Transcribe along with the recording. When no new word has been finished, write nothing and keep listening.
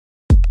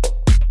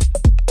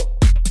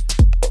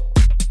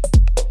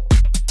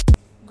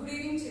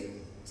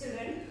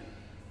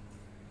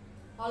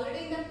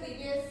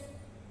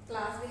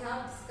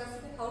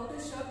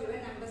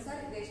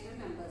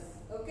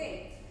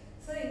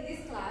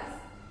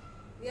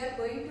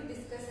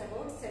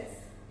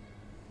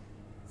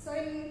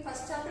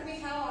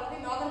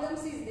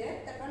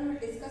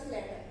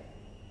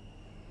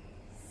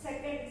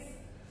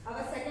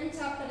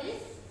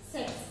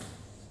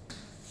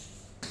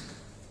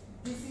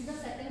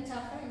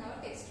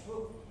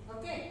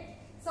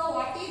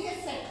is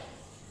a set?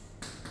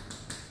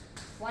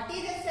 What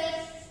is a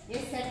set? A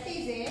set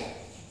is a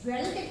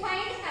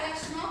well-defined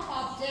collection of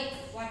objects.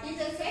 What is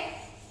a set?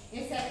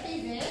 A set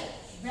is a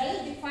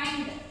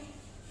well-defined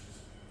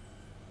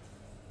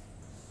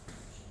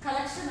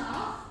collection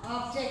of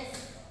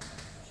objects.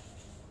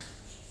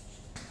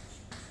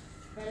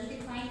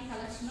 Well-defined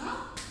collection of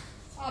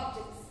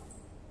objects.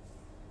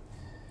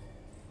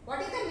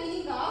 What is the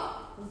meaning of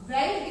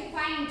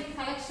well-defined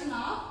collection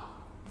of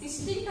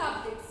distinct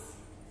objects?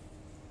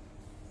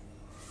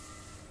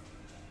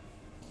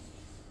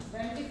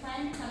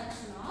 Well-defined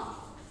collection of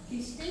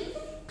distinct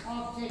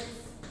objects.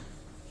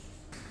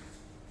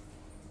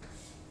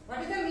 What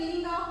is the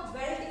meaning of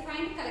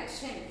well-defined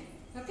collection?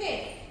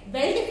 Okay,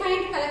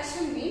 well-defined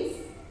collection means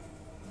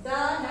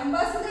the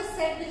numbers in the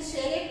set will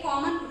share a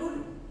common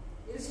rule.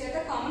 It will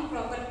share the common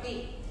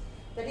property.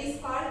 That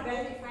is called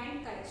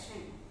well-defined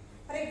collection.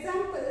 For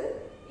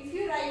example,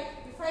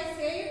 if I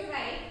say you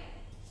write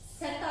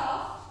set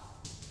of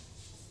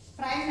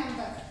prime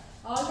numbers.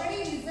 Already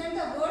listen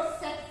the word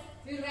set.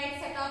 We will write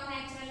set of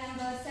natural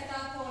numbers, set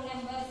of whole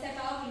numbers, set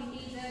of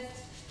integers,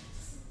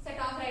 set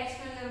of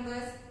rational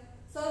numbers.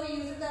 So we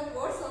use the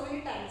word so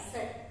many times,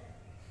 set.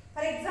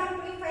 For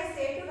example, if I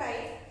say to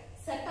write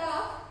set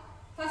of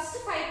first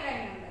 5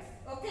 prime numbers.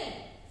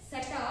 Okay,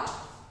 set of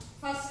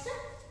first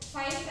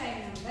 5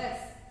 prime numbers.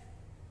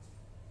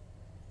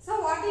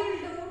 So what you will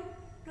do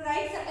to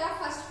write set of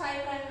first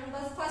 5 prime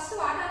numbers? First,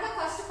 what are the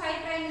first 5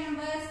 prime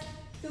numbers?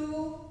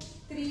 2,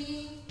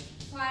 3,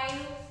 5,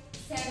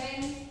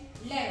 7,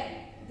 11.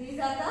 These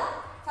are the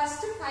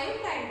first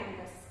 5 prime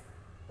numbers.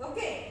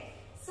 Okay.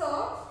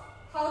 So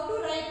how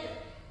to write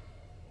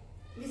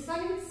this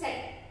one in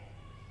set?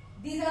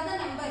 These are the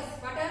numbers.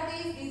 What are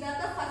these? These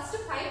are the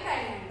first 5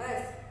 prime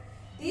numbers.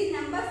 These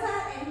numbers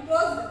are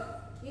enclosed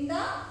in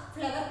the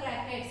flower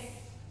brackets.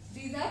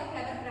 These are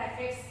flower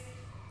brackets.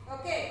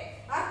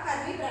 Okay, or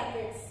curly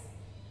brackets.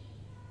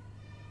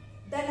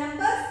 The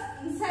numbers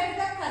inside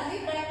the curly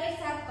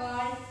brackets are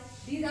called,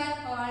 these are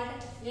called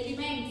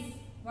elements.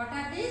 What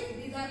are these?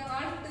 These are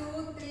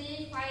called 2,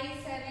 3, 5,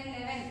 7,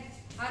 11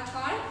 are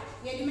called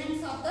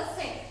elements of the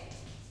set.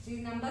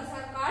 These numbers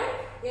are called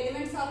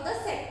elements of the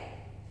set.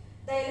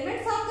 The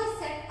elements of the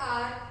set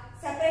are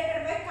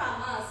separated by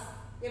commas.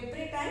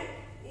 Every time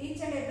each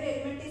and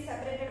every element is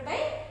separated by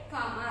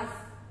commas.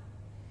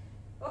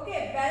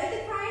 Okay,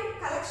 well-defined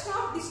collection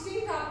of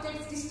distinct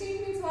objects.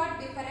 Distinct means what?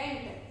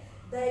 Different.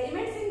 The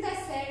elements in the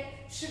set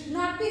should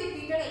not be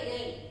repeated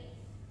again.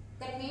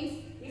 That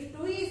means if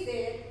 2 is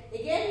there,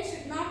 again we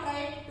should not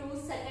write 2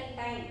 second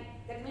time.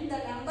 That means the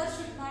number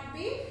should not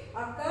be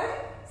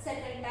occurred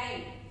second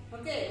time.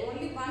 Okay,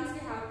 only once we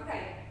have to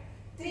write.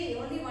 3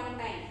 only one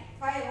time.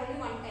 5 only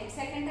one time.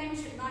 Second time we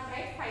should not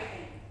write 5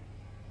 times.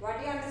 What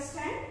do you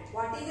understand?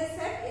 What is a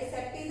set? A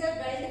set is a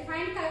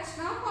well-defined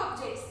collection of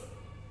objects.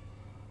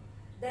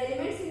 The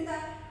elements in the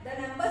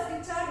numbers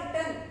which are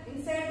written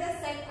inside the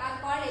set are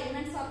called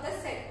elements of the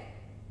set.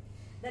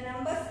 The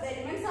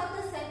elements of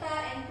the set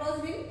are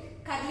enclosed in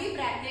curly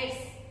brackets.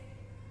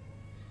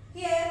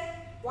 Here,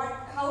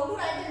 how to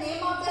write the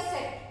name of the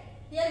set?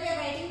 Here we are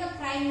writing the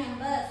prime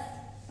numbers.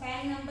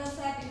 Prime numbers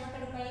are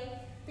denoted by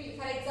P.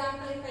 For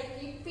example, if I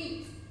keep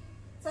P.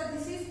 So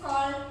this is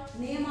called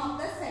name of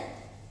the set.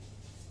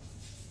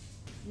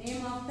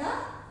 Name of the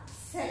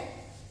set.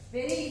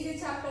 Very easy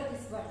chapter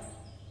this one.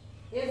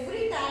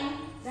 Every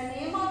time the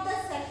name of the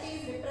set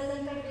is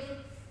represented with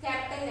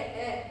capital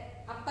letter,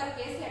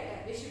 uppercase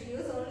letter. We should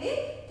use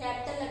only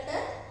capital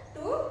letter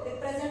to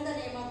represent the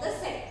name of the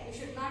set. We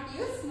should not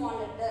use small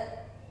letter.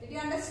 Did you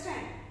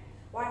understand?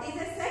 What is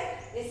a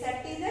set? A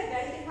set is a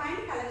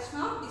well-defined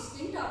collection of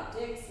distinct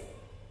objects.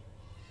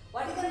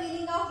 What is the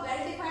meaning of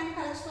well-defined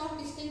collection of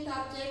distinct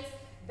objects?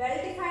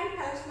 Well-defined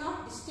collection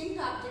of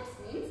distinct objects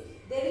means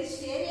they will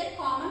share a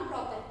common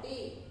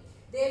property.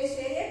 They will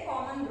share a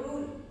common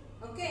rule.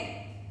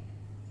 Okay.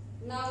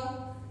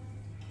 Now,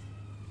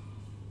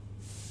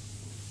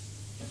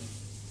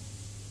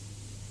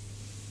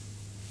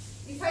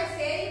 if I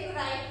say to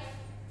write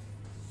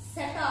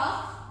set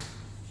of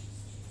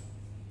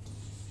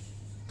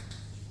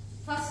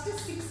first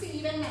 6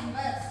 even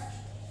numbers.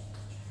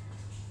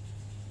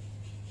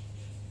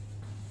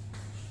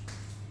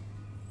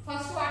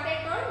 First what I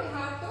told, we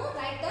have to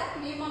write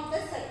the name of the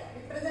set.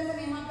 Represent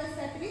the name of the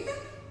set with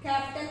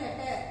capital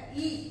letter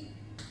E.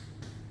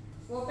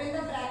 Open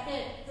the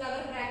bracket,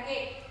 flower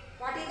bracket.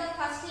 What is the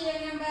first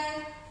even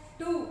number?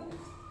 2.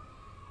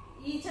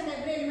 Each and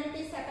every element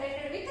is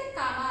separated with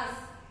commas.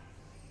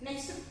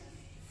 Next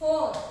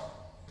 4.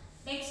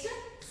 Next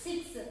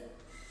 6.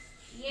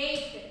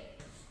 8.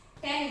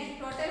 10.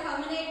 Total how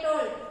many I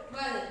told?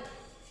 12.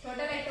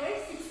 Total I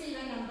told 6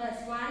 even numbers.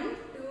 1,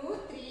 2,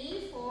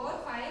 3, 4,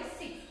 5,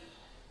 6.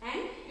 And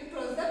you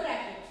close the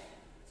bracket.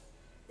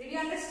 Did you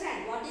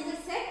understand? What is a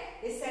set?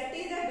 A set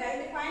is a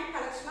well-defined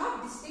collection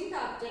of distinct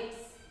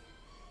objects.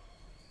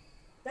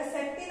 The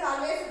set is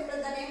always,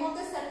 the name of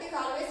the set is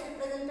always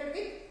represented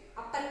with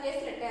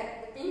uppercase letter.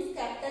 That means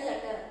capital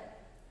letter.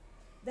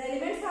 The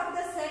elements of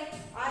the set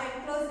are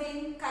enclosed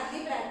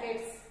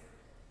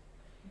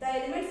The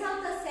elements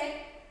of the set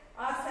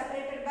are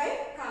separated by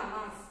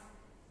commas.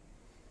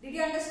 Did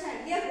you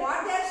understand? Here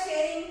what they are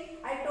sharing,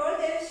 I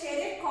told they will share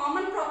a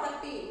common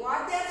property.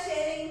 What they are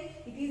sharing,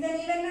 it is an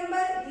even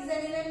number, it is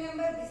an even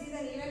number, this is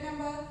an even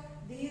number,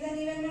 this is an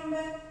even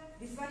number,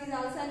 this one is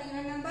also an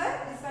even number,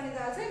 this one is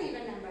also an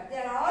even number. They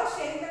are all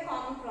sharing the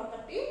common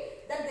property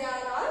that they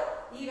are all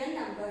even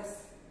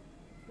numbers.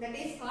 That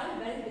is called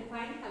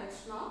well-defined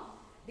collection of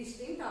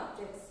distinct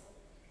objects.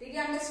 Did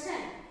you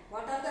understand?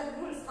 What are the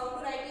rules? How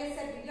to write a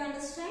set? Did you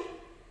understand?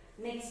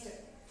 Next.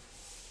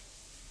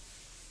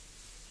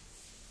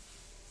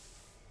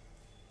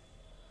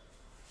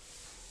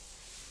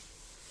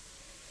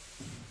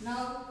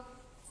 Now,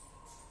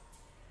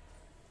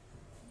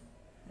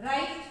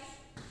 write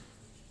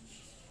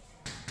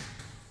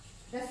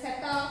the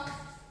set of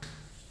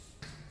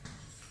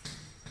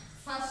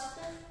first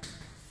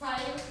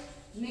 5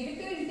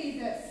 negative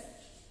integers.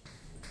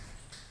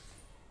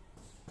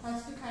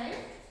 First 5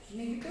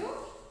 negative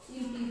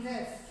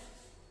integers.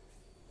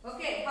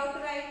 Okay, how to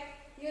write?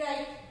 You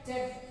write Z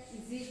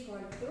is equal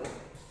to,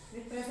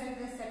 represent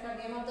the set of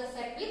name of the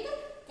set with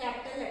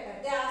capital letter.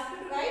 They ask you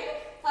to write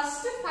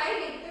first 5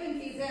 negative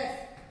integers.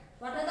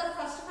 What are the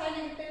first 5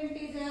 negative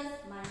integers?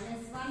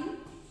 -1,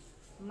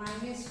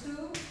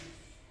 -2,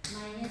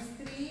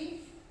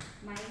 -3,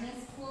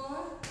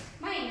 -4,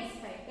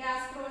 -5. They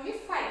ask for only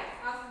 5.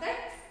 After that,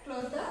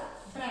 close the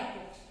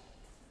bracket.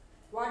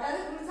 What are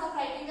the rules of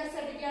writing a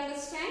set? Did you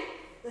understand?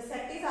 The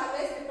set is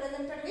always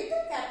represented with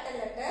capital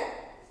letter.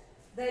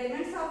 The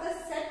elements of the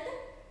set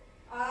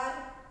are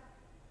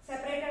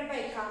separated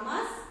by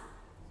commas.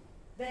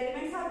 The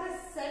elements of the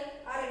set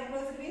are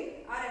enclosed in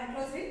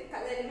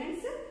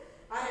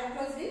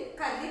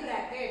curly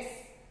brackets.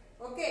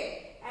 Okay,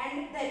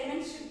 and the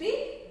elements should be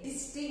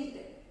distinct.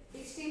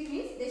 Distinct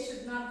means they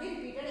should not be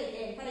repeated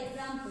again. For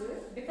example,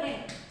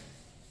 different.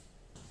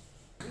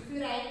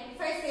 If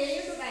I say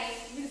you to write,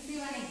 we will see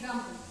one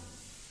example.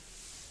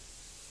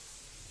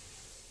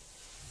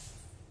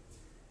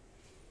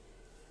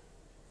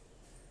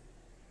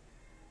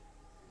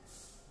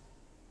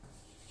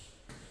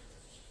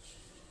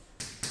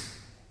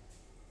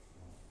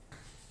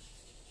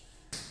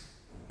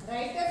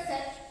 Write a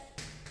set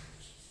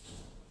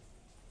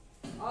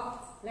of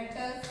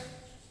letters.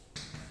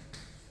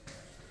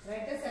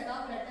 Write a set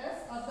of letters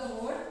of the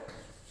word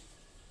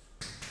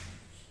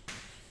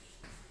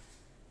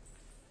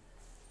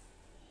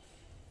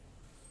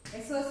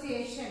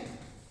association.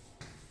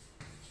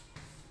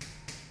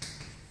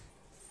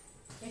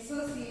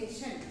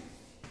 Association.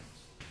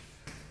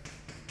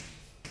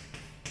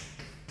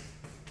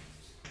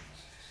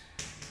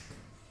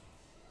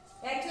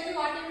 Actually,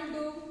 what you will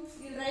do?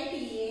 You will write A.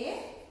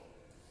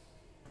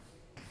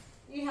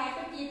 You have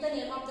to keep the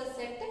name of the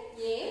set.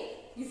 A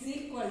is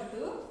equal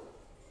to.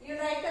 You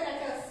write the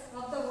letters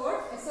of the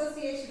word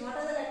association. What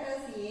are the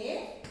letters?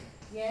 A,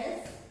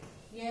 S,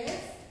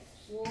 S,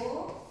 O,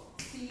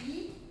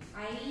 C, I,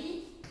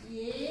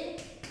 A,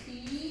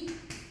 T,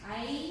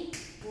 I,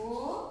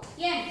 O,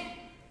 N.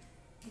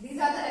 These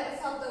are the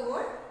letters of the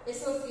word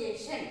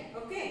association.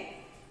 Okay.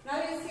 Now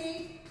you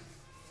see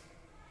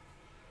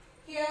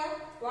here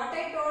what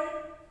I told.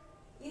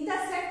 In the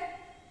set,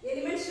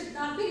 elements should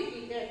not be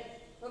repeated.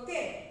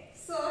 Okay.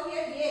 So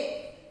here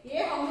A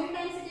how many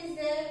times it is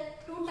there?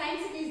 2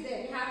 times it is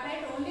there. We have to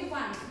write only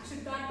once. It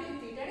should not be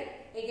repeated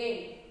again.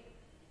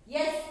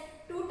 Yes,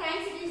 2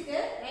 times it is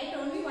there. Write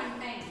only 1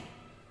 time.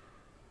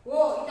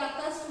 O, it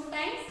occurs 2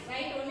 times.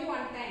 Write only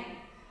 1 time.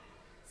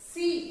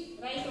 C,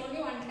 write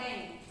only 1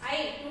 time. I,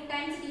 2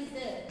 times it is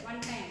there. 1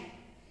 time.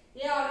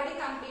 A already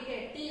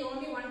completed. T,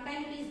 only 1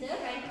 time it is there.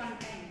 Write 1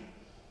 time.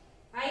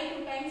 I,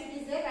 2 times it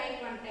is there. Write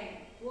 1 time.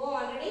 O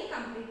already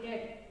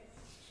completed.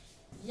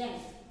 N.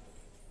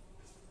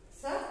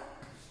 So,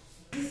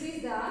 this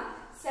is the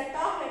set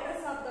of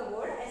letters of the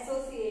word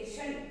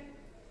association.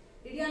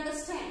 Did you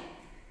understand?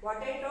 What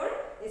I told?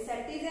 A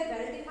set is a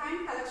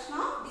well-defined collection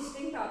of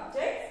distinct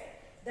objects.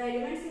 The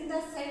elements in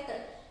the set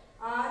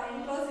are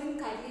enclosed in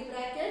curly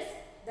brackets.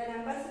 The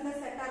numbers in the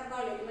set are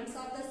called elements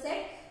of the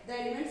set. The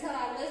elements are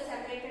always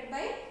separated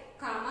by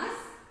commas.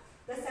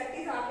 The set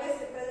is always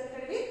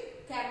represented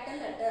with capital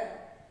letter.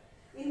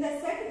 In the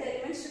set, the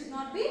elements should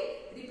not be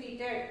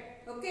repeated.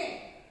 Okay.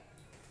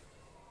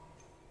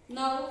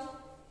 Now,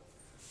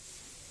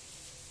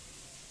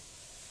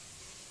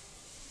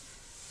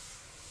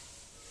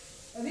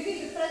 we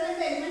will represent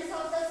the elements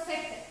of the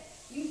set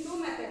in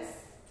 2 methods.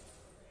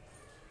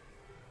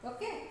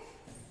 Okay.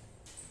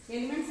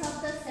 Elements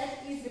of the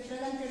set is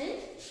represented in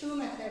 2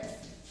 methods.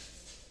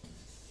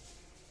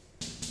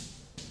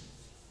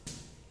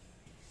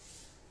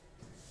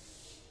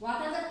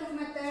 What are the 2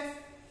 methods?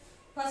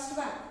 First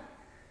one,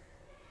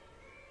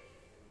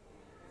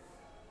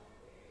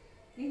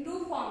 in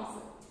 2 forms.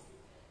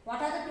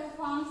 What are the 2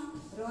 forms?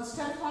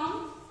 Roster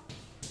form,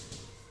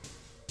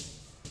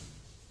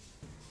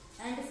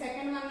 and the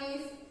second one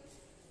is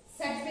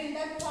set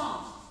builder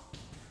form.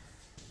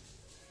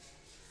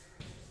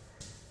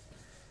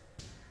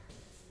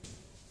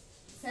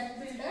 Set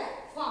builder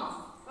form.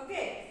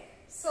 Okay.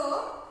 So,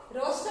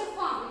 roster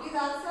form, it is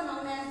also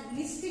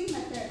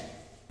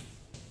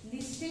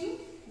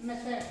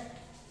method.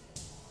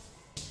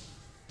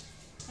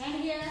 And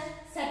here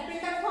set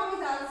builder form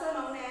is also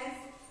known as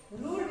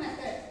rule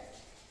method.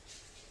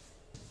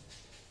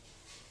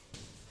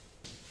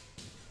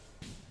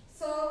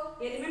 So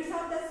elements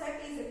of the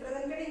set is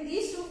represented in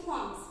these two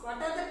forms. What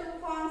are the two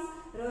forms?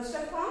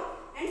 Roster form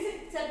and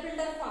set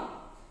builder form.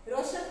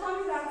 Roster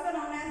form is also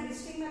known as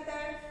listing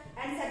method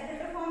and set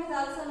builder form is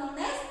also known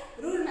as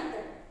rule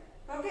method.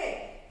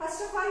 Okay.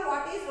 First of all,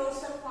 what is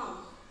roster form?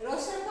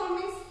 Roster form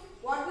means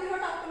what we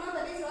wrote up to now,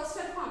 that is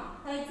roster form.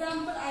 For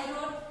example, I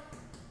wrote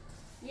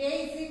A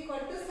is equal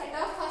to set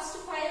of first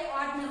 5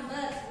 odd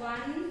numbers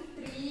 1,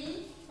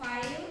 3,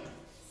 5,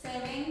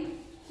 7,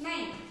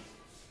 9.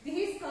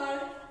 This is called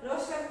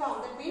roster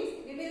form. That means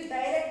it will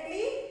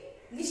directly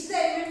list the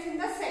elements in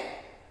the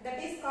set.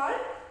 That is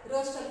called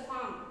roster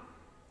form.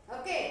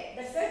 Okay,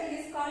 that's why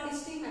this is called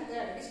listing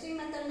method. Listing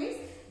method means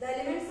the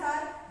elements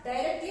are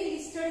directly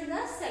listed in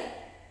the set.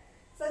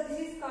 So this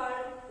is called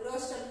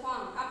roster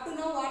form. Up to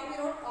now what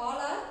we wrote all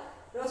are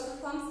roster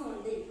forms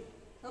only.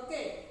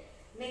 Okay,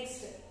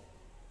 next.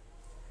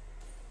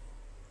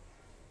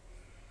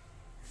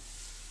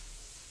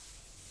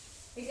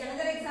 Is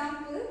another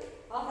example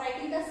of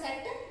writing the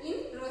set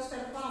in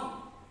roster form.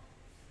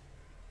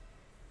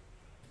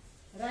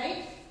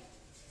 Write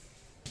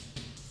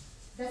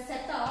the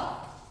set of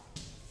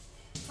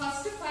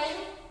first 5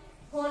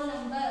 whole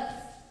numbers.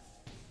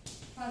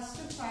 First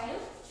 5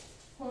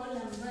 whole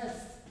numbers.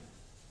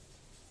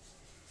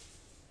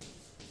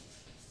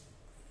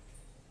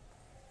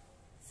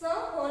 So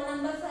whole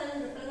numbers are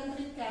represented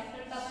with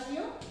capital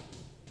W.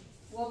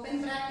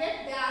 Open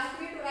bracket. They ask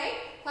you to write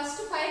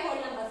first 5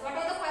 whole numbers. What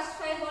are the first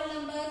 5 whole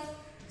numbers?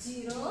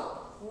 0,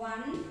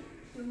 1,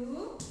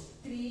 2,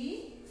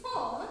 3,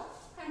 4.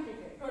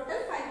 Completed. Total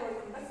 5 whole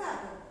numbers are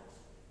there.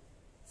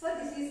 So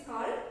this is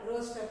called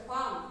roster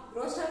form.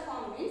 Roster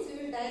form means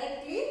we will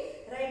directly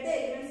write the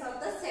elements of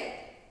the set.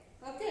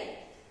 Okay.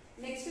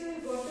 Next we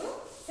will go to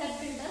set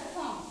builder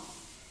form.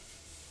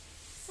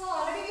 So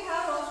already we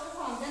have roster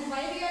form. Then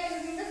why we are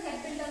using the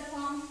set builder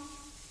form?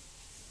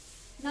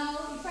 Now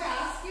if I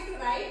ask you to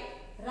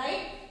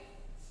write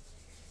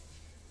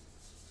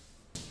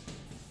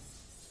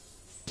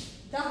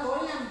the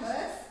whole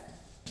numbers,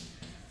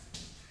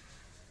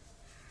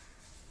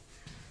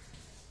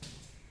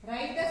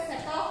 write the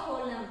set of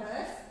whole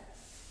numbers,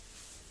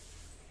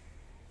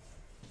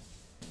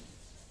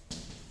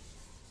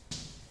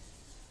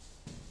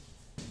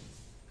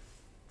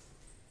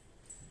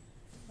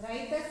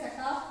 write the set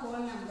of whole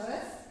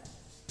numbers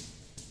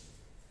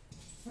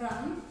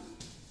from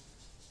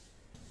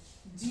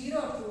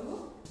 0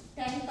 to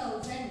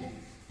 10,000.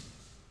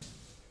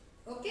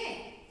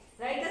 Okay.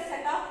 Write the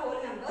set of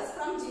whole numbers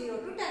from 0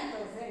 to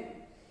 10,000.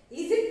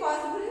 Is it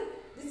possible?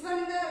 This one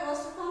in the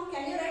roster form,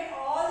 can you write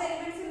all the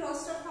elements in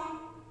roster form?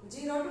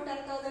 0 to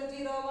 10,000,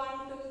 0,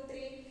 1, 2,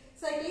 3.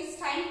 So it is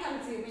time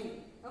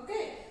consuming.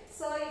 Okay.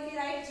 So if you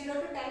write 0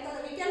 to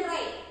 10,000, we can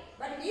write,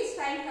 but it is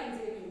time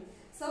consuming.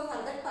 So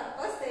for that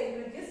purpose, they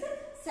introduce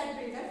set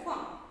builder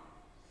form.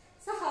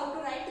 So how to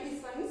write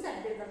this one in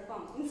set builder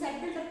form? In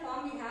set builder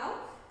form, we have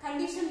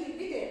condition will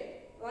be there.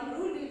 One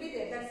rule will be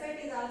there. That's why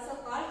it is also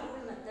called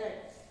rule method.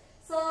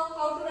 So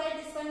how to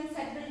write this one in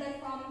set builder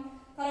form?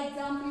 For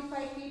example, if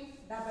I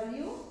keep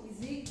W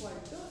is equal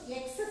to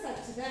X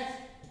such that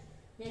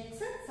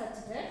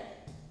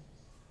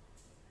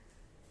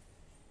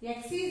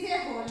X is a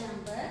whole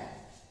number,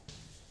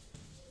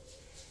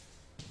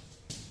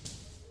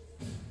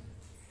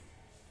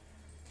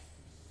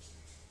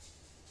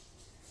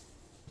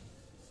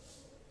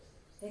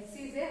 X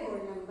is a whole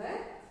number,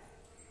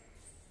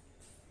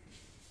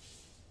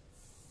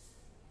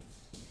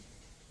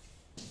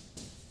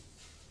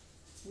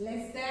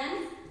 less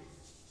than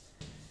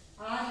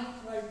or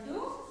equal to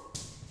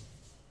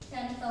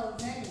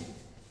 10,000.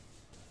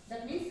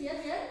 That means here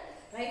we are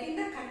writing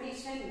the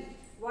condition.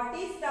 What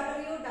is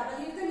W?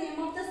 W is the name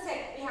of the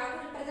set. We have to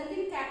represent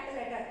in capital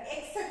letter.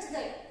 X such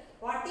that.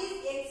 What is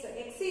X?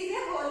 X is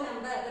a whole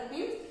number. That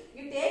means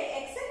you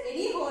take X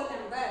any whole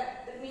number.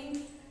 That means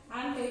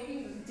I am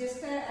taking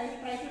just I will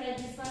try to write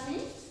this one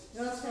in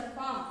roster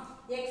form.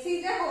 X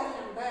is a whole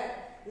number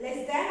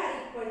less than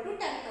or equal to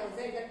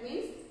 10,000. That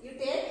means you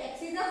take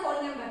X is a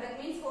whole number.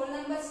 That means whole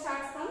number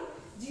starts from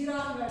 0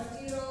 onwards.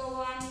 0,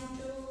 1,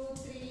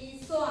 2,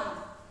 3, so on.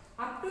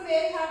 Up to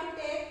where you have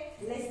to take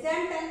less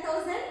than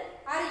 10,000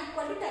 or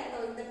equal to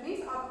 10,000. That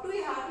means up to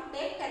you have to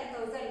take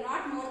 10,000,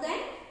 not more than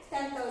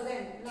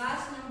 10,000.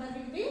 Last number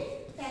will be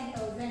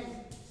 10,000.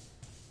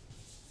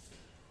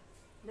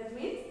 That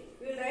means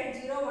we will write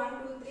 0,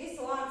 1, 2, 3,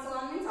 so on. So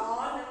on means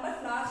all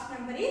numbers, last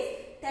number is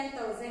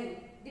 10,000.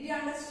 Did you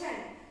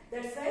understand?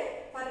 That's why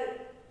for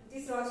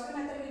this roster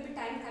method will be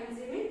time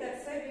consuming.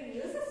 That's why we will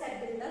use a set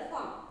builder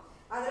form.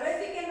 Otherwise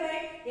we can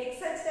write X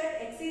such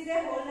that X is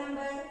a whole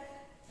number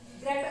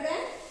greater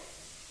than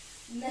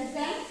less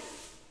than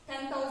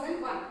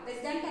 10,001.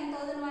 Less than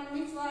 10,001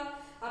 means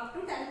what? Up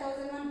to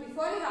 10,001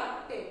 before you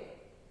have to take.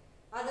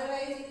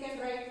 Otherwise you can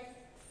write,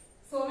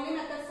 so many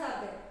methods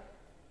are there.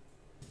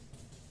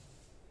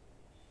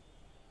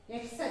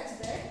 X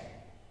such that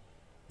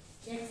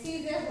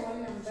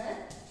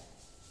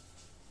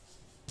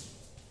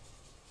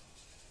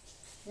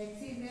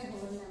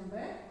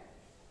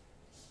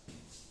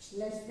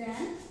less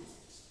than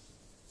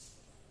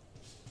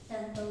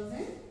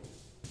 10,001.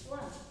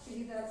 This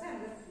is also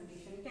another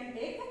condition. You can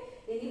take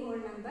any whole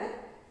number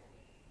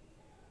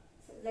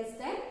less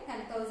than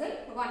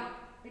 10,001.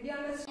 Did you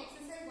understand?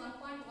 Exercise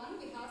 1.1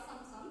 we have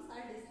some sums. I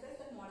will discuss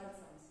the model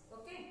sums.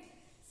 Okay.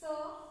 So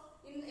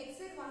in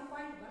exercise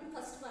 1.1,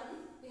 first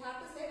one we have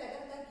to say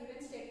whether the given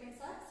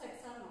statements are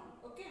sets or not.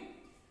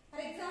 Okay. For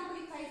example,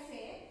 if I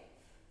say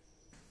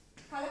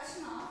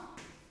collection of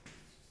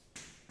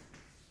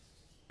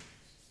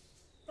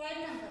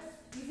prime numbers,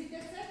 is it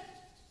a set?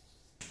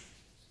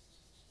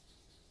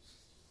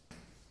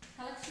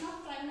 Collection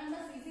of prime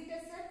numbers, is it a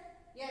set?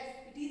 Yes,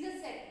 it is a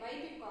set. Why?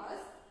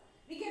 Because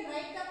we can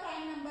write the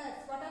prime numbers.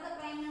 What are the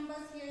prime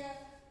numbers here?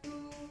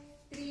 2,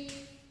 3,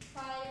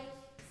 5,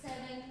 7,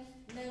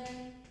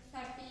 11,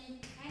 30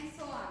 and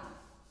so on.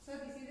 So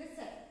this is a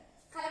set.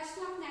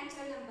 Collection of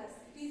natural numbers,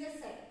 it is a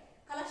set.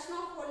 Collection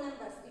of whole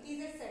numbers, it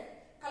is a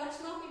set.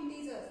 Collection of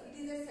integers, it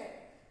is a set.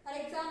 For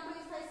example,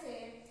 if I say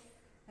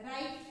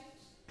write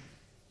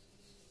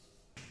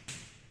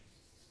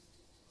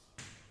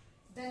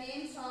the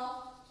names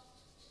of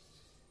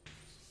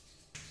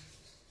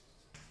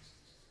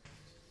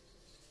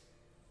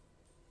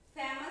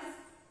famous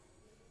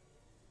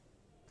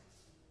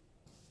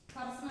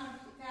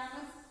personality,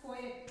 famous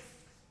poets.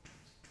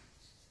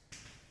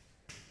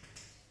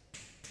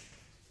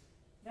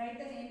 Write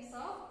the names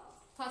of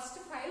first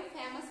 5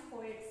 famous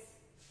poets.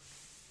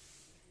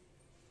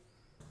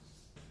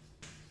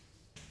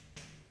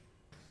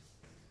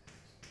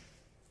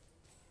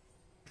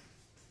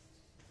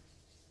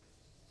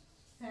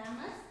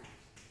 Famous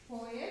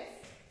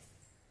poets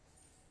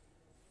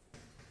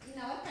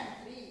in our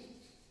country.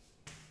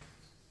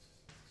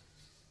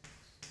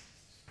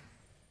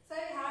 So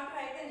we have to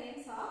write the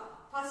names of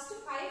first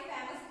 5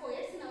 famous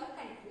poets in our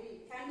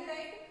country. Can we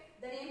write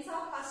the names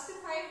of first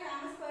 5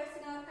 famous poets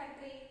in our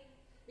country?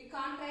 We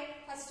can't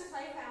write first 5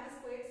 famous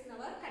poets in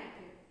our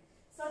country.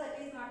 So that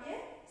is not a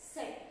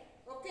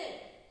set. Okay.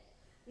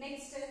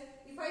 Next,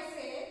 if I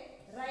say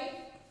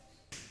write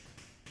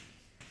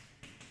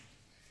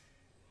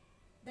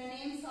the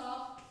names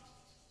of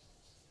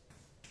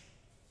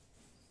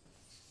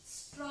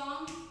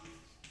strong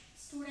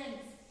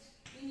students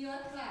in your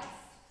class.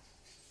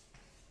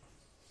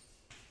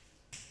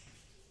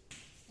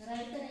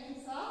 Write the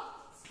names of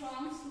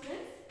strong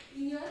students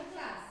in your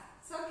class.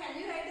 So can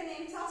you write the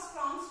names of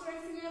strong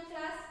students in your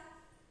class?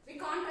 We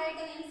can't write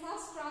the names of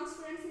strong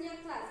students in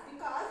your class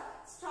because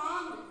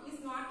strong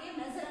is not a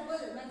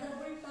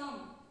measurable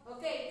term.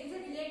 Okay, it is a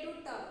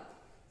relative term.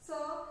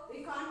 So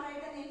we can't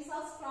write the names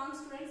of strong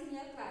students in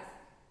your class.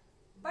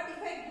 But if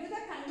I give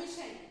the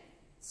condition,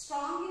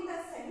 strong in the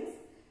sense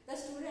the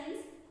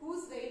students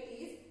whose weight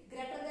is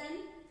greater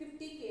than 50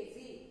 kg,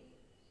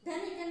 then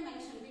you can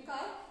mention,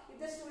 because if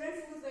the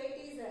students whose weight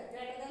is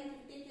greater than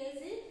 50 kg,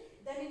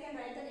 then you can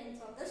write the names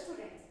of the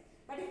students.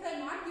 But if I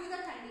not give the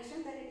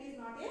condition, then it is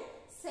not a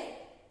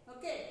set.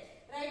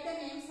 Okay. Write the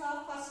names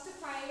of first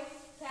 5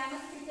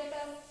 famous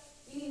cricketers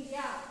in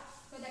India.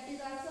 So that is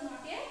also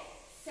not a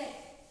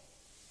set.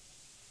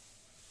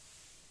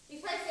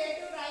 If I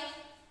say to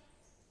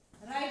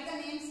write the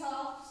names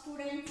of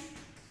students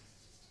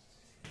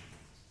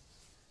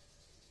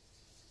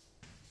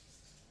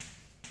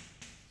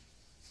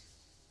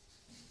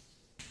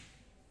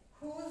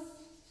whose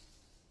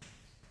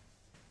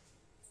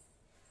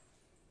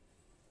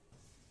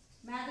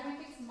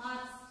mathematics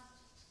marks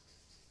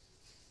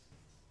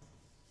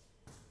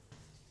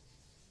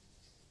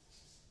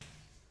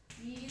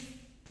is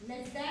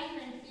less than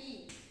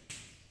 20.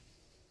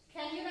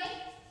 Can you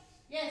write?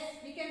 Yes,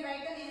 we can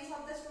write the names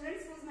of the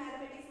students whose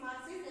mathematics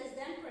marks is less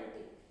than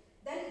 20.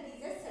 Then it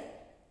is a set.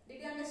 Did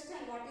you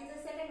understand what is a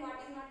set and what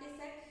is not a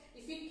set?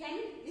 If we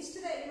can list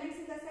the elements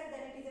in the set,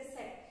 then it is a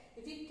set.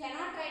 If we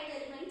cannot write the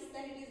elements,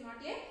 then it is not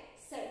a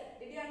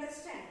set. Did you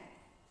understand?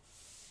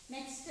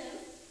 Next,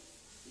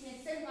 in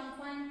exercise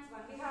 1.1,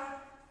 we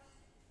have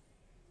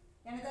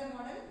another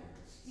model.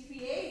 If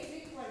A is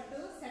equal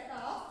to set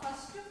of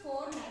first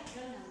 4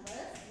 natural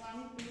numbers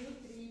 1, 2,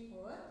 3,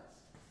 4.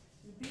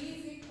 B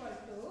is equal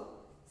to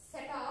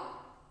set of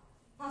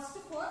first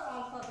 4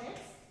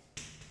 alphabets.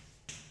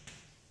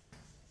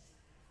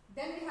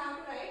 Then we have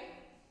to write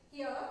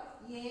here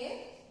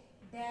A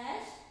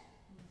dash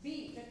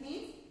B. That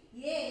means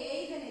A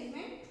is an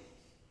element.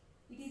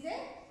 It is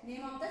a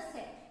name of the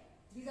set.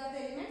 These are the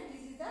elements.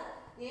 This is the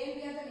A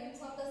and B are the names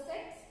of the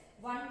sets.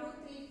 1, 2,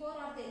 3, 4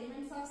 are the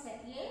elements of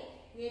set A.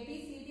 B,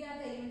 C, D are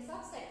the elements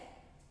of set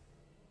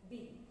B.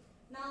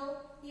 Now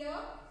here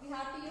we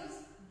have to use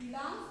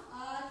belongs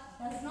or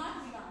does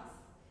not belongs.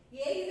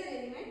 A is an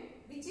element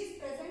which is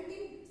present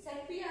in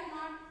set B or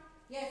not?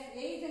 Yes, A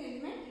is an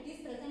element, it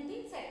is present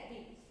in set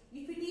B.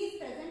 If it is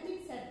present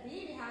in set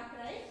B, we have to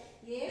write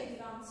A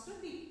belongs to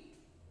B.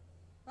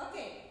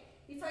 Okay.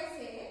 If I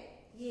say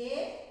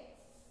A,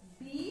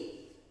 B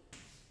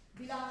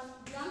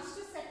belongs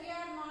to set A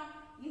or not?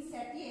 In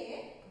set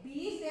A, B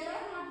is there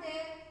or not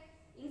there?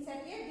 In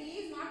set A, B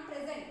is not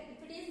present.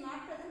 If it is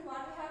not present,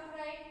 what we have to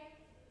write?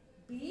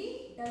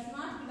 B does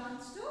not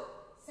belongs to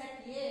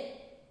set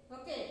A.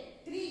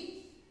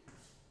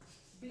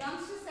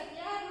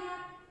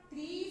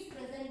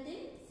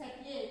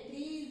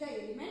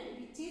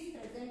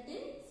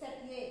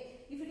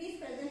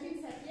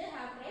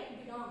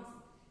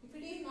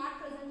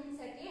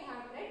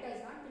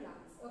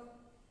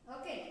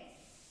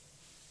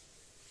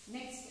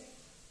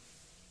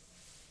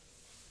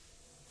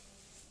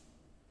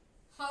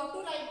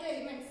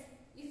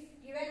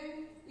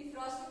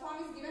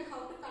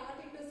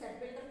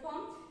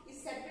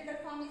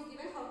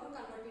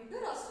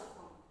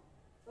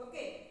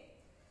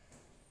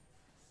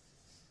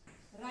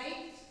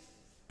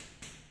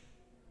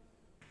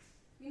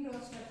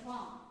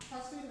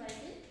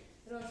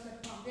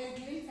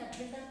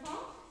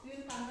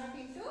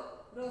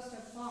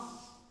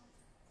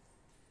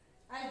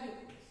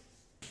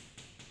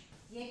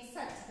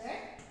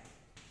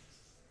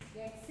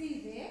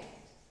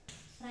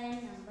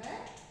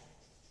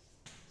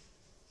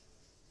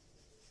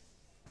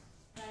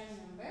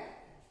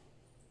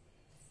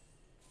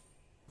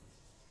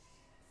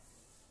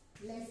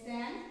 less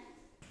than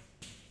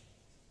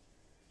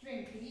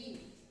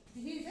 20.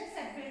 This is a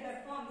set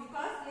builder form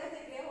because here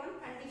they gave one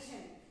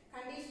condition.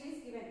 Condition is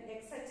given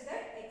x such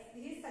that x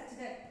this is such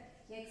that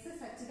x is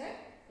such that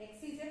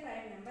x is a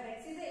prime number.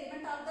 X is the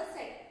element of the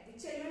set.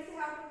 Which elements you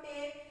have to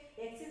take?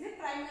 X is a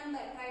prime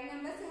number. Prime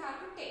numbers you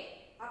have to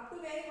take. Up to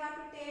where you have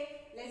to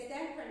take? Less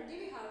than 20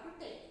 we have to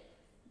take.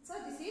 So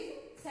this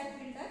is set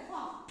builder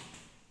form.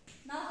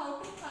 Now how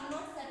to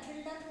convert set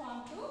builder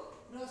form to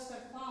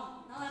roster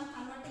form? Now I am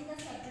converting the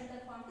set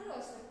builder form to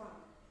roster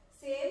form.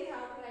 Same you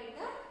have to write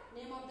the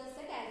name of the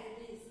set as it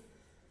is.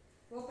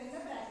 Open the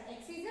bracket.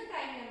 X is a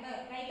prime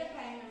number. Write the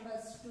prime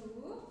numbers 2,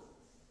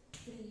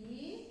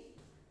 3,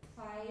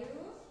 5,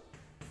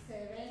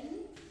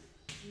 7,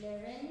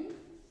 11,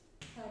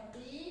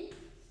 13,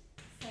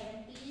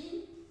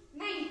 17,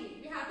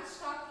 19. We have to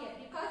stop here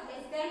because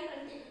less than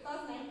 20.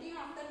 Because 19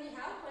 after we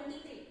have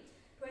 23.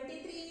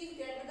 23 is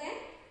greater than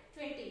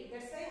 20.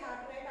 That's why you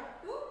have to write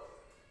up to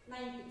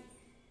 90.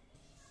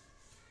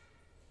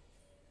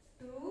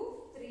 2,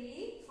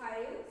 3, 5,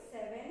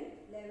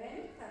 7,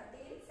 11,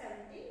 13,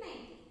 17,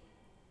 19.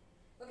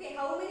 Okay,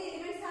 how many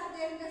elements are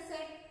there in the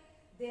set?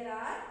 There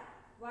are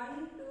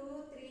 1,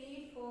 2,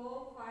 3,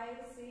 4, 5,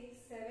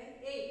 6, 7,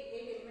 8.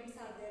 8 elements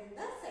are there in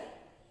the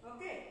set.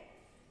 Okay.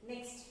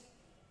 Next.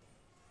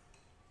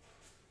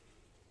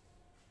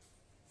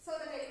 So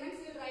the elements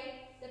you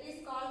write, that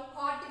is called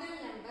cardinal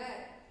number.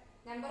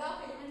 Number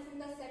of elements in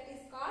the set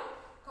is called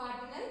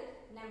cardinal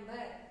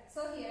number.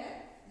 So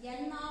here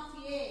n of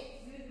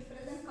a, we will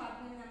represent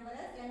cardinal number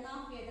as n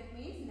of a. That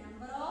means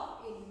number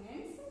of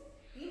elements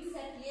in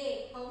set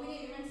A. How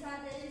many elements are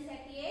there in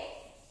set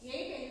A?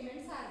 8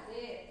 elements are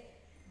there.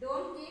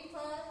 Don't keep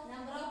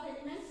number of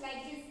elements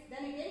like this.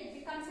 Then again it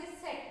becomes a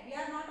set. We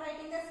are not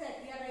writing the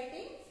set. We are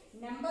writing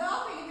number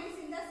of elements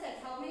in the set.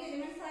 How many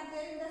elements are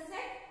there in the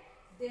set?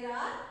 There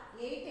are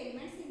 8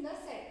 elements in the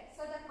set.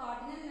 So the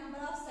cardinal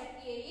number of set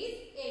A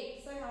is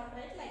 8. So you have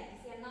to write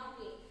like this, n of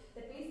A.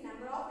 That means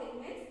number of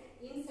elements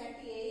in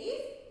set A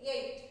is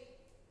 8.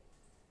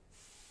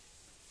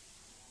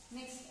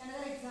 Next,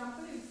 another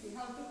example you will see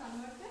how to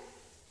convert it.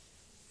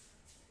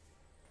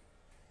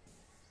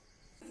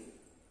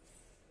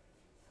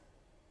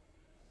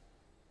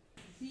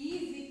 B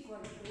is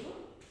equal to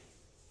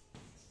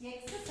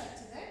x such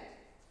that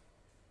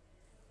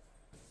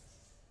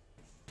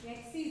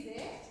x is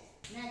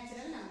a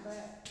natural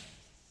number.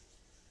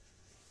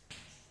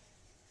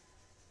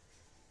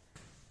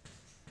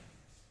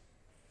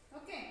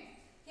 Okay.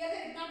 Here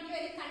they did not give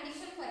any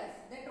condition for us.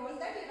 They told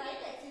that you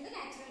write x is a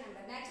natural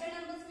number. Natural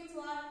numbers means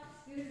what?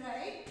 You will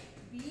write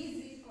b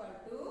is equal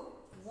to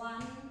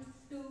 1,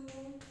 2,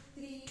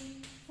 3,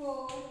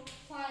 4,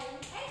 5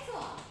 and so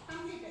on.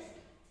 Completed.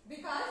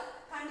 Because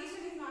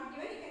condition is not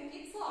given, you can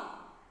keep so on.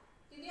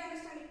 Did you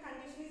understand? If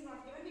condition is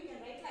not given, we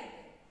can write like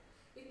that.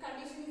 If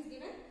condition is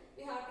given,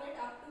 we have to write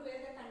up to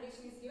where the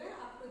condition is given,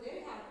 up to there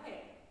we have to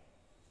write.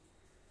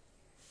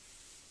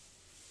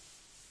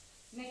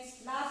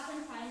 Next, last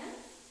and final.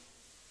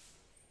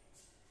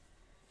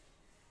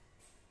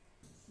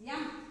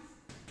 M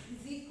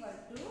is equal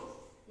to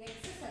x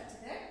such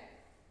that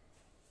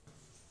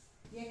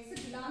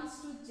x belongs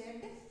to z.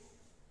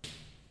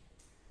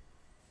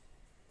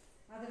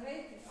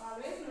 Otherwise,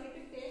 always no need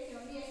to take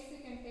only x, you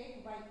can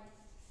take y.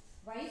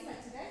 Y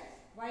such that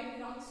y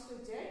belongs to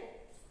z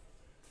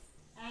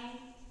and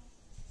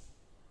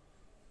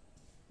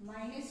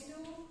minus 2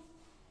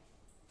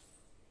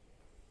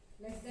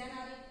 less than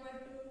or equal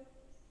to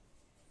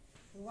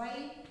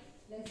y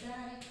less than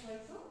or equal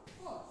to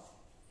 4.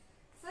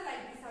 So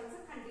like this also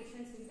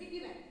conditions will be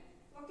given.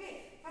 Okay.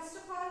 First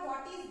of all,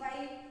 what is y?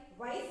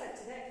 Y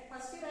such that,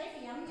 first you write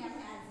m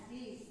as it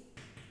is.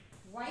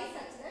 Y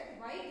such that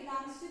y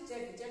belongs to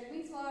z. Z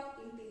means what?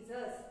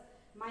 Integers.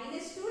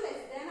 Minus 2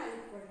 less than or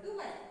equal to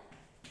y.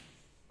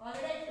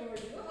 Already I told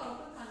you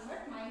how to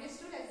convert minus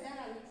 2 less than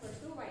or equal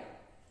to y.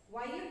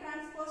 Y you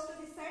transpose to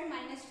this side,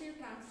 minus 2 you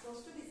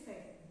transpose to this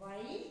side.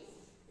 Y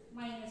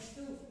minus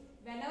 2.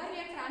 Whenever we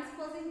are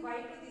transposing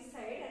y to this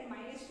side and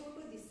minus 2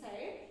 to this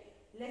side,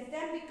 less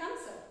than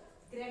becomes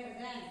greater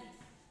than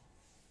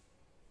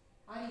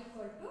or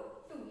equal to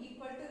 2.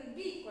 Equal to will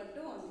be equal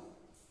to only.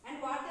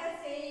 And what they are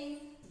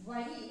saying?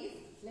 Y is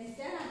less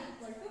than or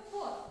equal to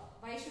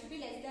 4. Y should be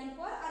less than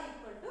 4 or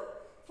equal to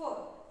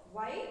 4.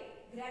 Y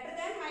greater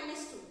than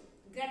minus 2.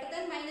 Greater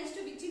than minus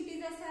 2, which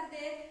integers are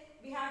there?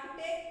 We have to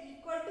take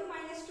equal to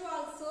minus 2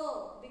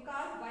 also,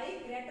 because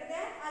y greater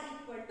than or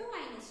equal to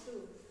minus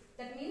 2.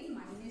 That means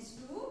minus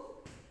 2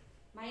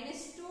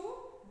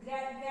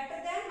 greater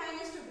than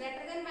minus 2.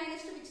 Greater than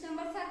minus 2, which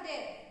numbers are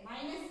there?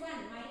 Minus 1.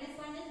 Minus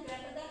 1 is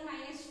greater than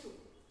minus 2.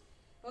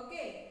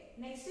 Okay.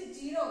 Next is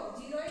 0.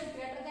 0 is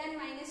greater than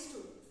minus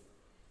 2.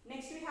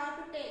 Next we have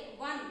to take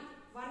 1.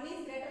 1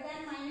 is greater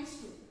than minus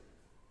 2.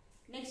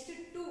 Next 2.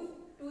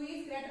 2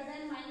 is greater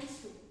than minus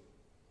 2.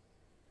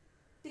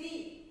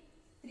 3.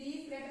 3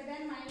 is greater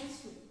than minus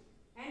 2.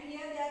 And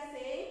here they are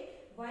saying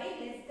y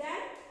less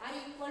than or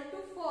equal to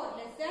 4.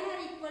 Less than or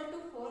equal to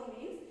 4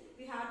 means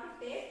we have to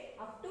take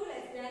up to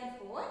less than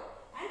 4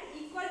 and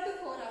equal to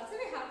 4 also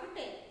we have to take.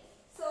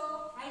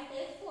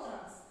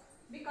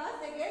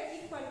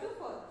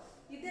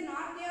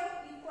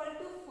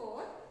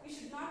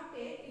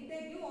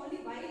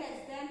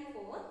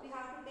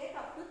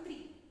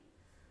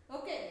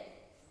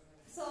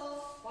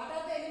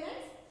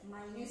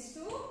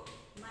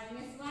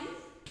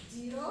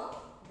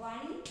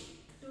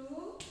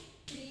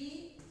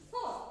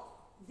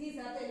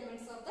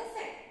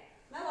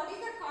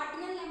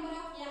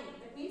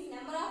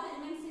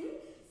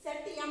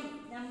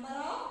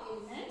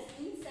 elements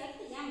in set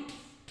M.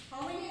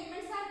 How many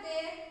elements are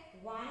there?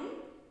 1,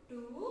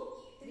 2,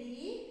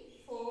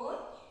 3, 4,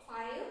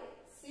 5,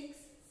 6,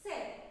 7.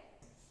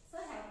 So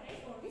I have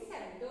write only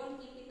 7. Don't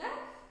keep in the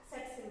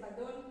set symbol.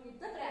 Don't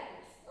keep the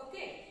brackets.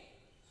 Okay.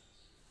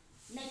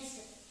 Next.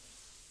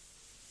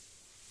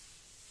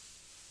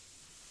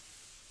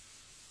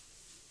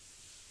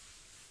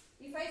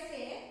 If I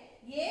say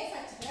A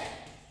such that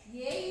A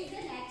is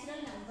a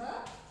natural number,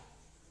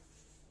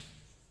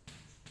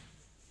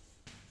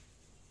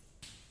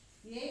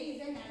 A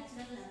is a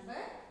natural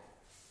number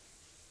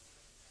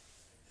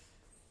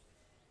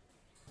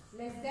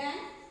less than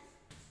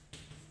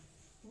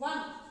 1.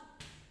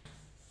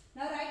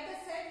 Now write the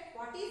set.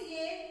 What is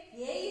A?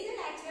 A is a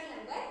natural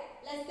number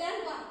less than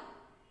 1.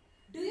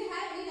 Do you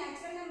have any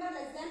natural number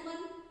less than 1?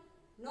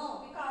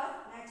 No, because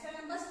natural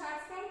number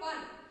starts from 1.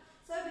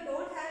 So we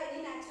don't have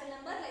any natural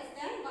number less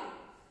than 1.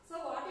 So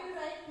what you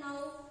write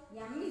now?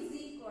 M is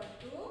equal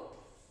to,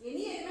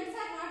 any elements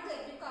are not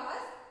there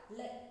because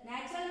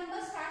natural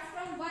number starts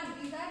from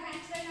 1. These are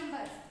natural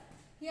numbers.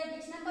 Here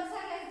which numbers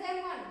are less than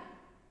 1?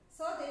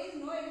 So there is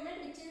no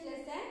element which is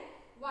less than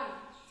 1.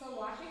 So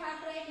what we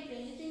have to write, if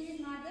anything is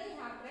not there, you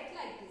have to write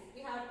like this.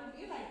 We have to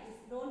give like this.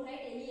 Don't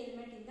write any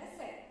element in the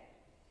set.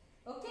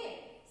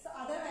 Okay. So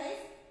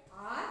otherwise,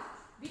 or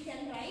we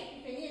can write,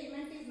 if any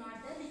element is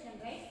not there, we can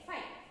write 5.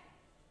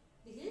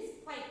 This is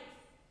 5.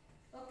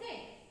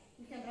 Okay.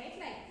 You can write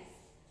like this.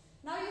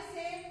 Now you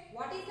say,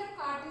 what is the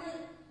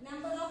cardinal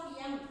number of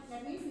M?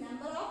 That means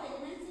number of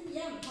elements in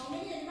M. How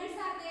many elements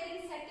are there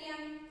in set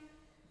M?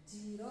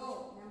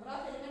 0. Number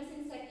of elements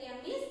in set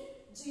M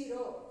is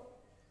 0.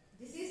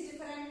 This is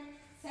different.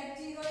 Set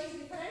 0 is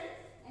different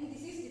and this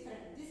is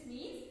different. This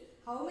means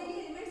how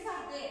many elements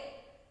are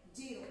there?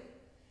 0.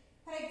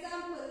 For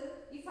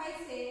example, if I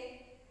say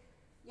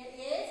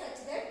A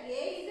such that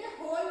A is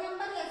a whole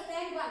number less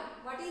than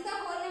 1. What is the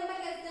whole number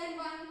less than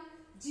 1?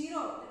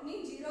 0. That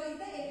means 0 is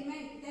the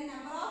element. The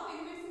number of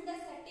elements in the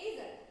set is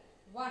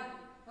 1.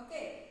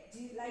 Okay.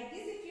 Like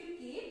this, if you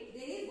keep,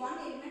 there is one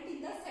element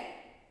in the set.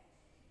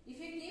 If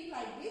you keep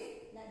like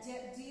this,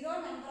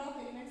 0 number of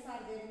elements are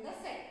there in the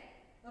set.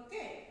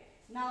 Okay.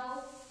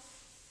 Now,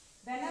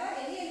 whenever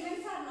any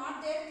elements are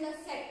not there in the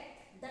set,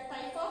 the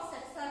type of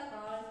sets are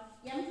called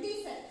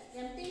empty set.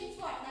 Empty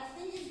means what?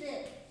 Nothing is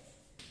there.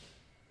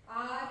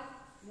 Or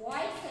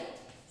void set.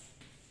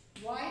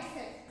 Void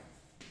set.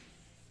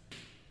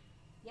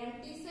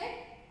 Empty set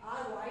or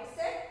void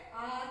set,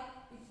 or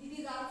it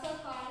is also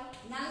called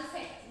null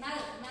set.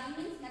 Null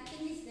means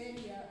nothing is there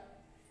here.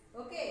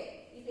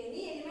 Okay. If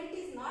any element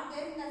is not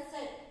there in the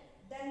set,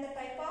 then the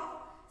type of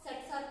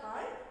sets are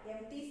called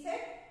empty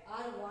set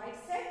or void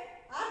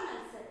set or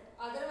null set.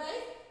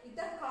 Otherwise, if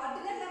the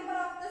cardinal number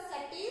of the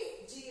set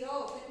is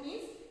 0, that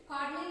means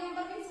cardinal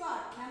number means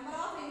what? Number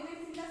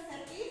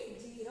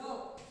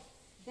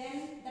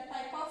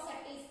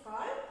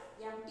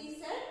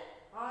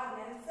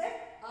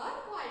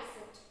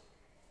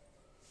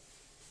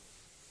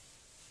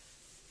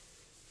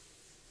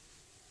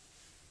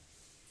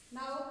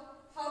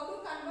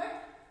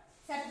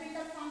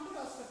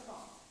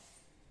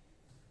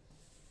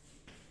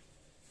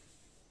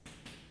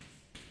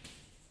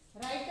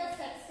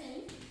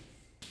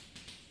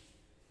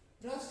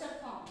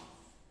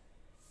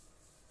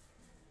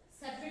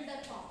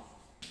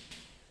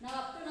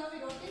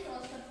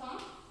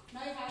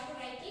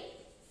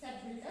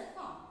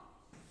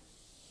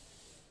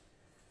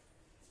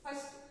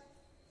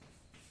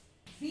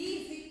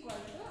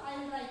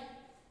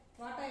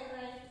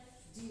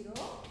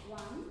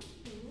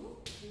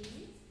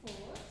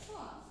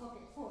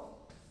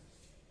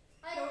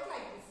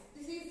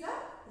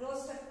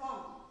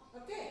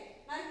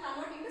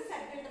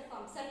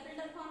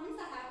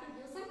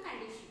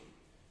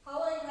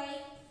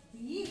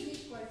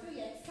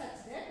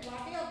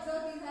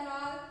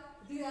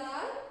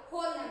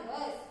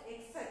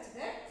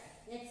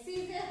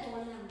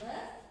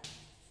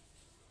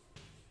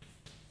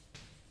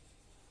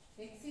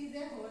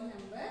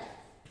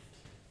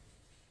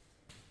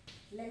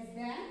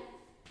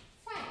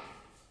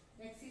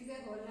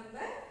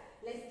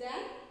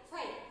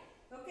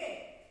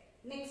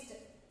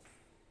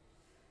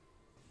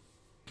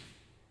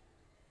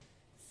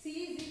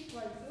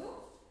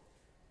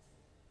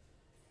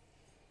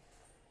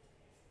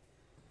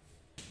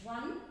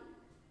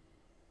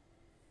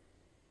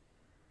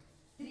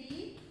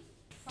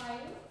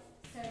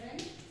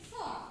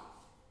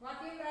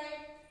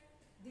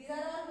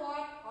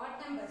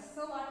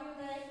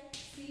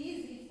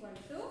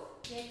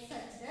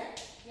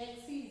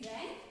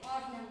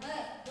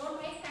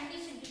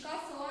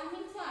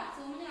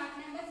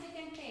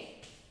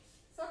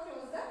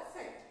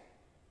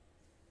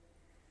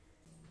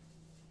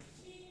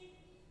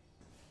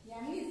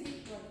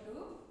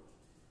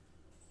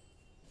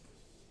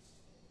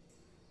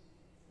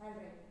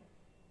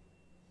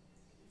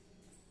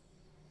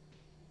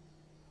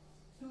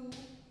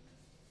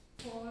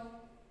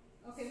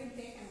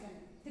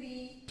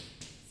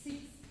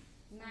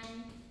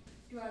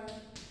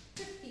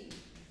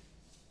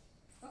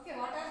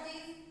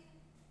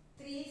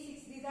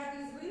These are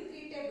used in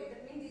 3 table.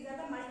 That means these are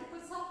the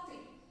multiples of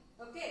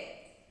 3. Okay.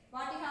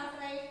 What you have to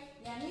write?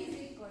 N is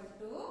equal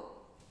to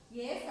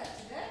A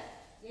such that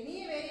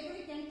any variable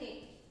you can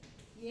take.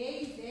 A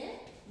is a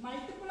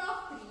multiple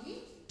of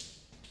 3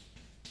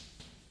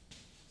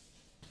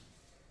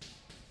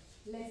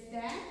 less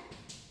than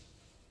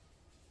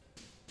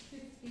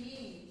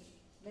 15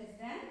 less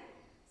than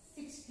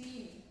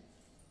 16.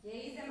 A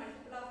is a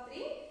multiple of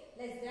 3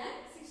 less than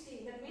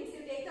 16. That means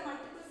you take the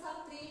multiples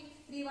of 3.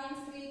 3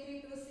 1s 3,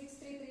 3 2 6,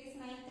 3 3s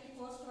 9, 3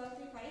 4s 12,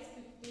 3 5s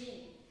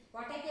 15.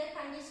 What I get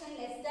condition?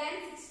 Less than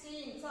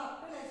 16. So up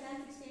to less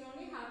than 16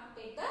 only you have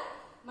to take the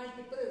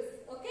multiples.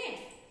 Okay.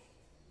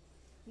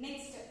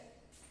 Next.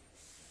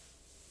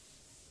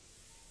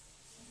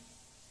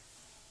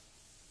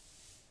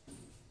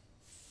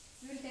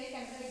 We will take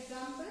another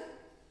example.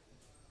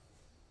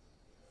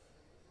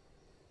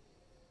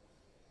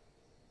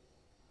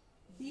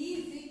 D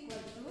is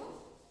equal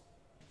to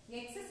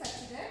x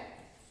such that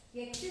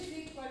x is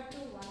equal to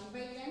 1 by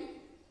n,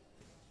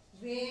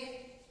 where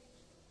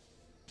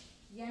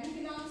n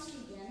belongs to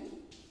n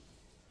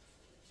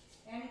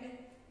and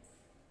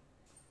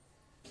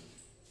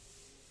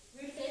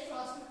we will take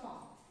roster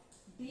form.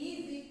 D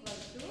is equal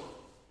to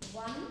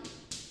 1,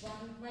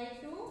 1 by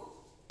 2,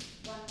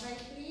 1 by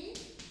 3,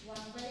 1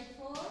 by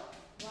 4, 1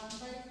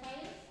 by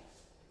 5.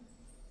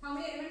 How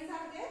many elements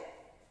are there?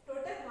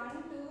 Total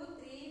 1,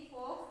 2, 3,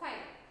 4, 5.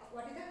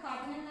 What is the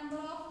cardinal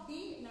number of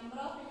D? Number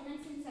of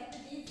elements in set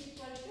D is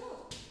equal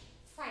to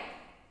 5.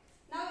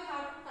 Now we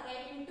have to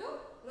write into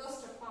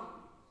roster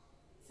form.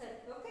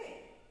 Set,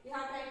 okay. We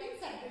have to write in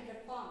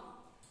separated form.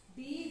 D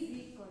is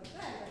equal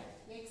to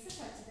x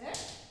such that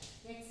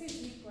x is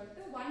equal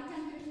to 1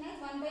 can be written as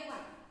 1 by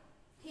 1.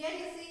 Here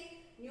you see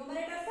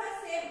numerators are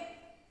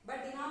same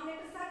but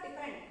denominators are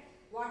different.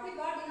 What we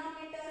got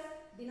denominators?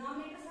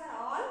 Denominators are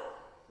all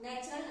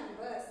natural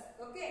numbers.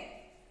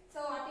 Okay. So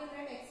what you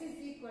write? X is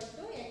equal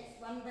to x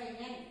 1 by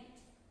n.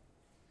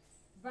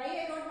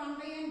 Why I got 1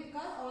 by n?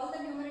 Because all the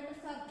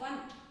numerators are 1.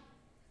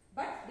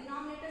 But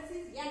denominators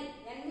is n.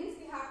 N means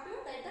we have to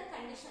write the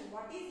condition.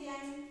 What is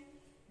n?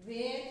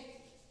 Where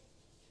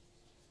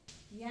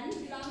n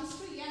belongs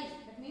to n.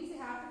 That means you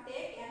have to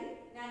take n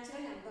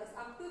natural numbers.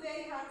 Up to where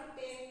you have to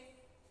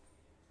take?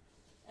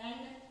 And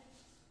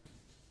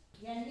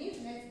n is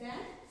less than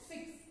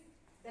 6.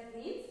 That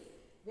means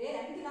where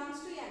n belongs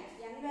to n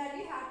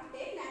value you have to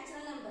take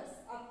natural numbers.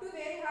 Up to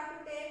where you have to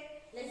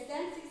take? Less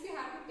than 6 you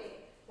have to take.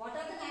 What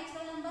are the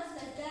natural numbers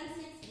less than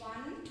 6?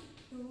 1,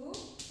 2,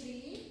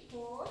 3,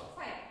 4,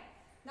 5.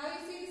 Now you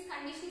see this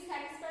condition is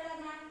satisfied or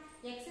not?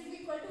 X is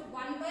equal to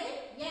 1 by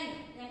n.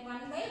 Then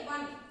 1 by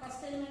 1.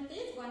 First element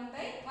is 1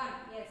 by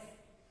 1. Yes.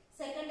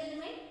 Second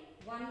element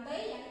 1 by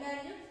n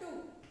value 2.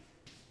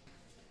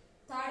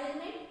 Third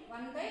element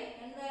 1 by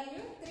n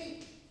value 3.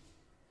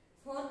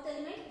 Fourth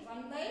element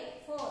 1 by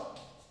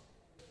 4.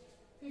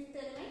 Fifth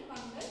element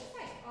 1 by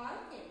 5. All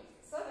came.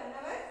 So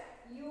whenever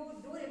you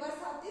do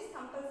reverse of this,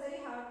 compulsory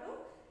you have to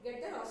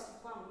get the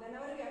roster form.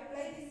 Whenever you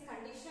apply these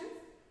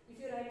conditions, if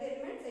you write the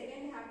elements,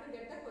 again you have to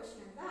get the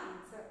question and the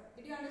answer.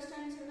 Did you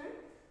understand, children?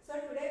 So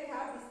today we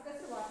have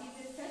discussed what is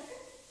a set,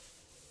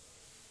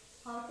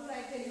 how to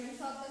write the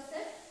elements of the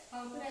set,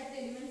 how to write the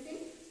elements in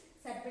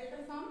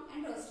separator form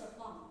and roster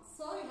form.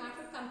 So you have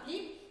to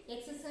complete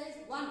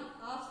exercise 1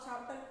 of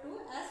chapter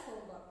 2 as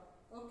homework.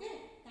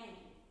 Okay.